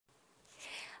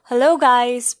Hello,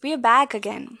 guys, we're back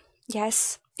again.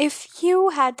 Yes, if you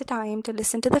had the time to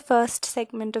listen to the first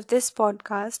segment of this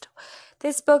podcast,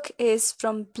 this book is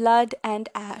From Blood and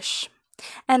Ash.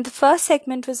 And the first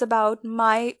segment was about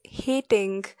my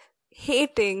hating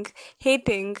hatred.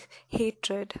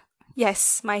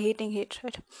 Yes, my hating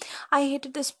hatred. I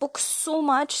hated this book so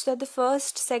much that the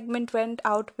first segment went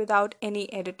out without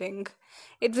any editing.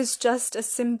 It was just a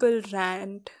simple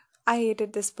rant. I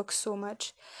hated this book so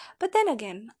much. But then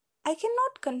again, I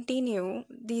cannot continue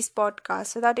these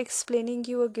podcasts without explaining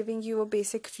you or giving you a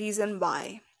basic reason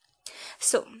why.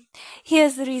 So,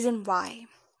 here's the reason why.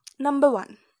 Number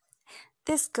one,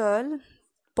 this girl,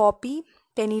 Poppy,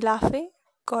 Penny Lafay,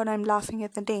 God, I'm laughing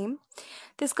at the name.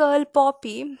 This girl,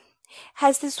 Poppy,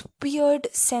 has this weird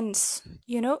sense.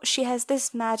 She has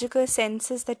this magical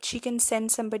senses that she can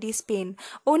sense somebody's pain.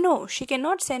 Oh no, she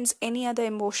cannot sense any other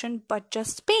emotion but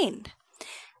just pain.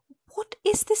 What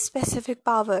is this specific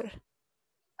power?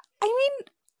 I mean,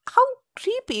 how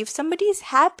creepy. If somebody is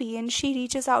happy and she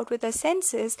reaches out with her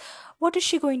senses, what is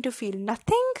she going to feel?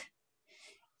 Nothing?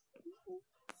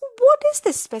 What is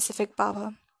this specific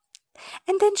power?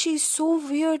 And then she's so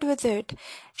weird with it.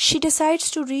 She decides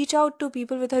to reach out to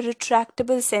people with her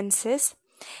retractable senses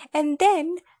and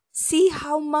then see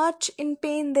how much in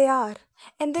pain they are.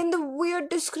 And then the weird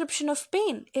description of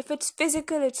pain. If it's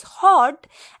physical, it's hot.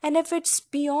 And if it's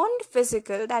beyond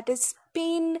physical, that is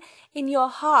pain in your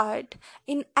heart,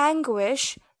 in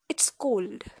anguish, it's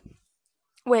cold.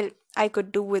 Well, I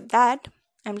could do with that.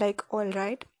 I'm like,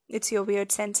 alright, it's your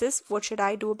weird senses. What should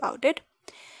I do about it?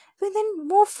 We then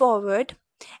move forward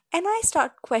and I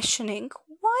start questioning,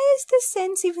 why is this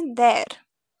sense even there?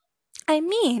 I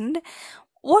mean,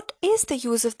 what is the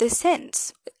use of this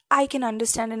sense? I can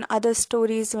understand in other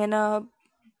stories when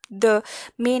the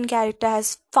main character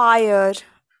has fire,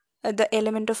 the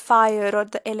element of fire, or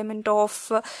the element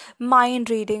of mind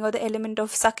reading, or the element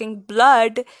of sucking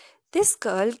blood. This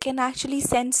girl can actually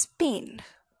sense pain.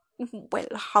 Well,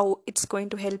 how it's going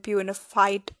to help you in a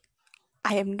fight,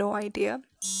 I have no idea.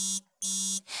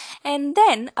 And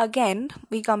then again,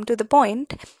 we come to the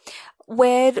point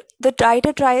where the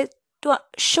writer tries to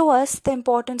show us the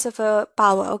importance of a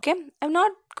power. Okay, I'm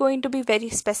not going to be very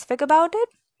specific about it,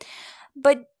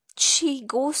 but she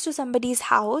goes to somebody's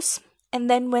house, and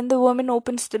then when the woman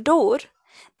opens the door,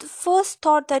 the first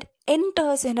thought that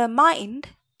enters in her mind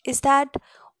is that,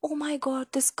 oh my god,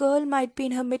 this girl might be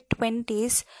in her mid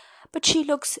 20s, but she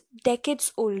looks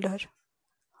decades older.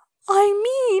 I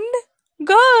mean,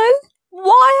 girl,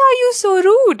 why are you so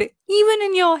rude, even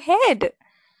in your head?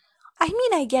 I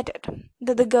mean, I get it.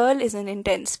 That the girl is in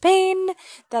intense pain,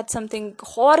 that something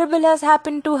horrible has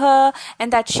happened to her,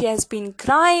 and that she has been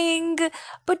crying.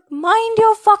 But mind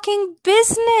your fucking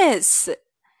business!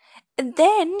 And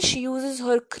then she uses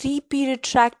her creepy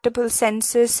retractable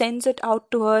senses, sends it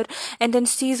out to her, and then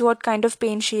sees what kind of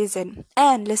pain she is in.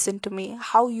 And listen to me,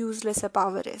 how useless her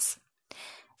power is.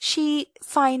 She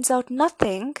finds out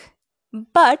nothing,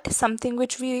 but something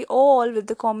which we all with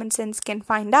the common sense can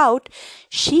find out.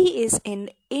 She is in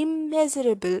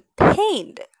immeasurable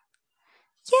pain.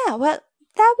 Yeah, well,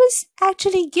 that was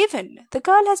actually given. The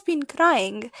girl has been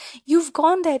crying. You've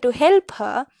gone there to help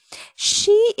her.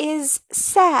 She is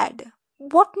sad.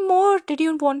 What more did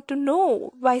you want to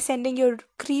know by sending your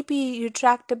creepy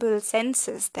retractable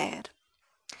senses there?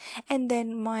 And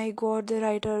then, my god, the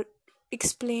writer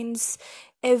explains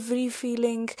every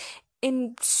feeling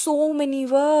in so many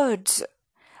words.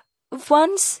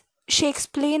 Once she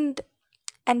explained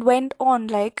and went on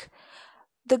like,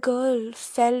 the girl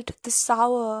felt the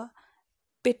sour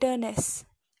bitterness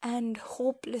and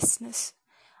hopelessness.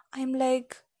 I'm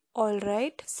like,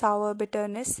 alright, sour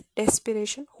bitterness,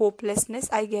 desperation, hopelessness,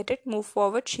 I get it, move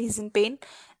forward, she's in pain.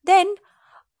 Then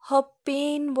her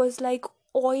pain was like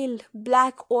oil,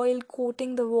 black oil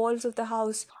coating the walls of the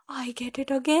house. I get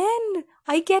it again.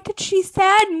 I get it. She's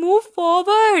sad. Move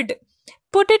forward.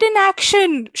 Put it in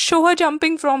action. Show her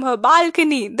jumping from her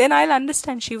balcony. Then I'll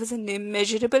understand she was in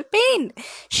immeasurable pain.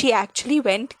 She actually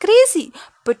went crazy.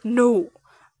 But no.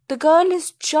 The girl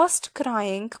is just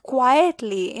crying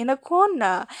quietly in a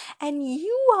corner, and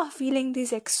you are feeling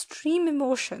these extreme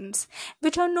emotions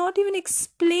which are not even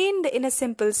explained in a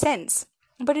simple sense,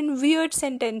 but in weird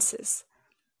sentences.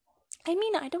 I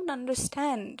mean, I don't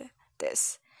understand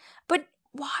this. But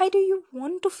why do you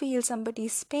want to feel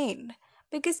somebody's pain?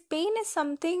 Because pain is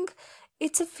something,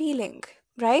 it's a feeling,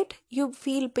 right? You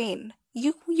feel pain.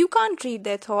 You can't read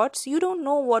their thoughts. You don't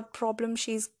know what problem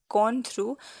she's gone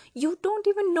through, you don't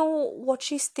even know what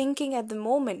she's thinking at the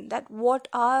moment, that what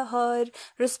are her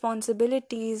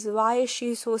responsibilities, why is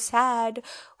she so sad,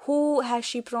 who has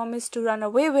she promised to run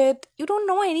away with. You don't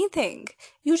know anything.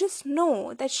 You just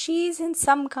know that she's in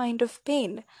some kind of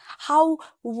pain. How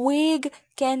vague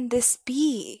can this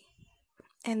be?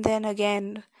 And then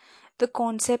again, the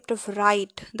concept of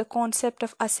right, the concept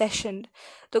of accession,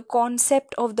 the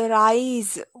concept of the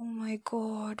rise. Oh my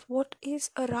god, what is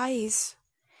a rise?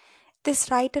 This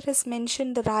writer has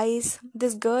mentioned the rise,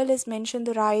 this girl has mentioned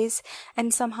the rise,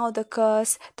 and somehow the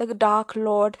curse, the Dark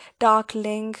Lord,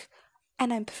 Darkling,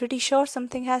 and I'm pretty sure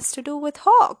something has to do with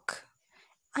Hawk.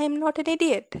 I am not an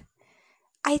idiot.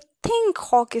 I think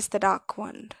Hawk is the Dark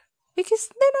One. Because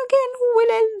then again, who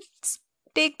will else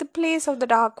take the place of the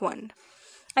Dark One?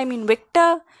 I mean,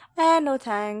 Victor? No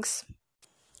thanks.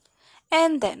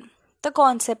 And then, the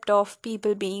concept of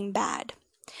people being bad.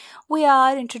 We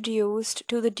are introduced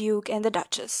to the Duke and the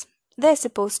Duchess. They're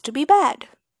supposed to be bad.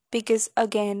 Because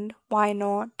again, why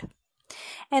not?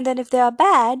 And then if they are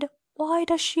bad, why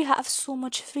does she have so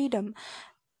much freedom?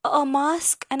 A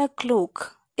mask and a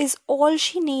cloak is all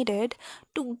she needed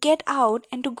to get out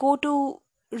and to go to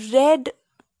Red.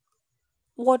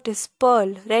 What is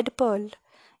Pearl? Red Pearl.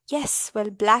 Yes, well,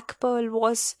 Black Pearl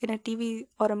was in a TV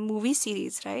or a movie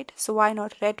series, right? So why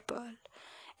not Red Pearl?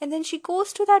 And then she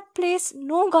goes to that place,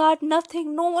 no guard,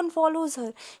 nothing, no one follows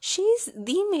her. She's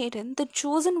the maiden, the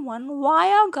chosen one. Why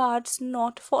are guards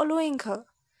not following her?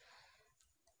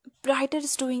 Writer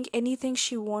is doing anything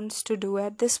she wants to do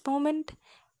at this moment,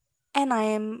 and I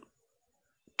am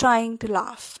trying to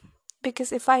laugh.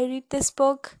 Because if I read this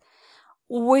book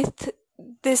with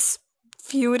this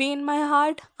fury in my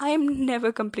heart, I am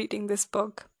never completing this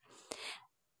book.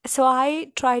 So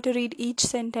I try to read each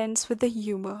sentence with the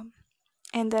humor.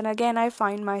 And then again I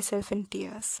find myself in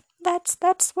tears.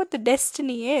 That's what the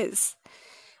destiny is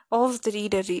of the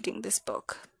reader reading this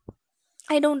book.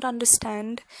 I don't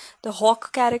understand the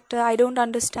Hawk character. I don't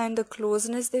understand the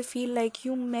closeness they feel like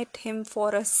you met him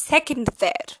for a second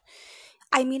there.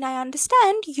 I mean, I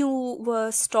understand you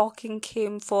were stalking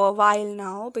him for a while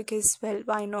now because, well,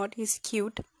 why not? He's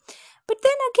cute. But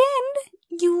then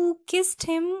again, you kissed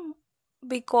him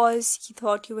because he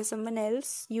thought you were someone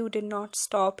else. You did not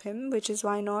stop him, which is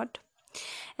why not.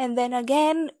 And then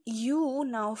again, you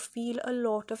now feel a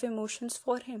lot of emotions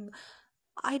for him.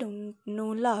 I don't know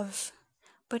love,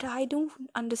 but I do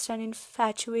understand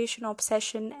infatuation,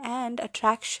 obsession, and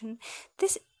attraction.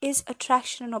 This is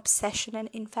attraction and obsession and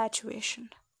infatuation.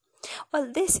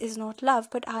 Well, this is not love,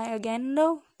 but I again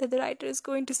know that the writer is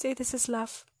going to say this is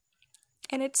love.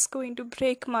 And it's going to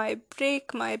break my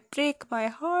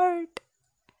heart.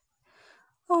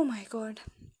 Oh my god,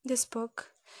 this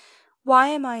book. Why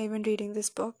am I even reading this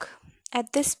book?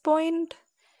 At this point,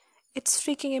 it's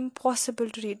freaking impossible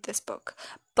to read this book.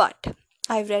 But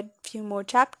I've read few more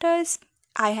chapters.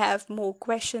 I have more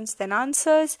questions than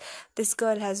answers. This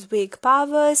girl has vague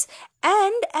powers,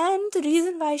 and the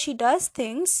reason why she does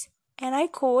things, and I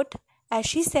quote, as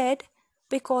she said,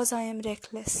 because I am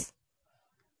reckless.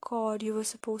 God, you were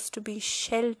supposed to be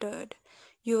sheltered.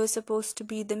 You were supposed to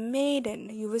be the maiden.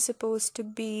 You were supposed to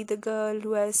be the girl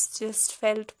who has just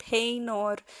felt pain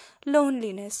or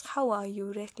loneliness. How are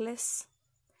you reckless?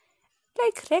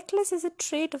 Like, reckless is a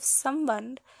trait of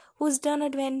someone who's done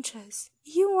adventures.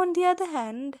 You, on the other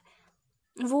hand,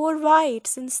 wore white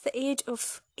since the age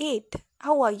of 8.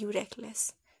 How are you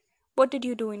reckless? What did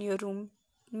you do in your room?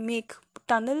 Make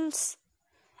tunnels?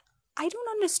 I don't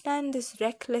understand this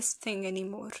reckless thing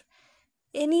anymore.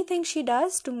 Anything she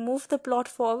does to move the plot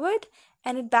forward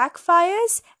and it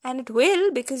backfires, and it will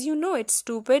because you know it's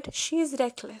stupid, she is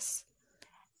reckless.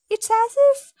 It's as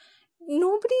if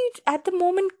nobody at the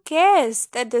moment cares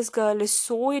that this girl is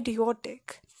so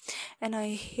idiotic. And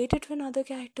I hate it when other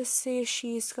characters say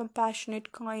she is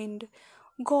compassionate, kind.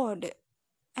 God.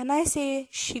 And I say,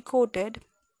 she quoted,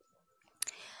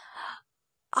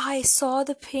 I saw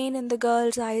the pain in the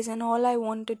girl's eyes, and all I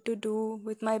wanted to do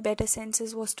with my better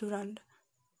senses was to run.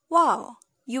 Wow,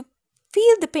 you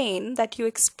feel the pain that you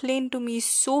explained to me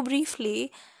so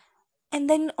briefly, and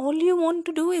then all you want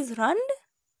to do is run?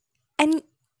 And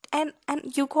and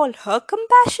you call her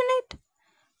compassionate?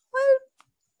 Well,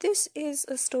 this is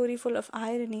a story full of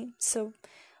irony, so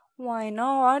why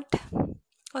not?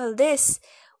 Well, this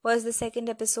was the second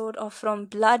episode of From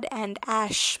Blood and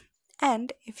Ash.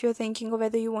 And if you're thinking of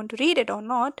whether you want to read it or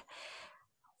not,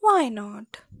 why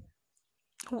not?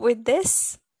 With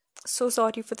this, so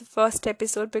sorry for the first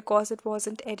episode because it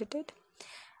wasn't edited.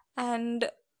 And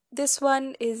this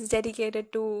one is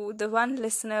dedicated to the one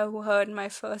listener who heard my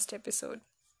first episode.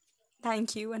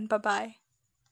 Thank you and bye bye.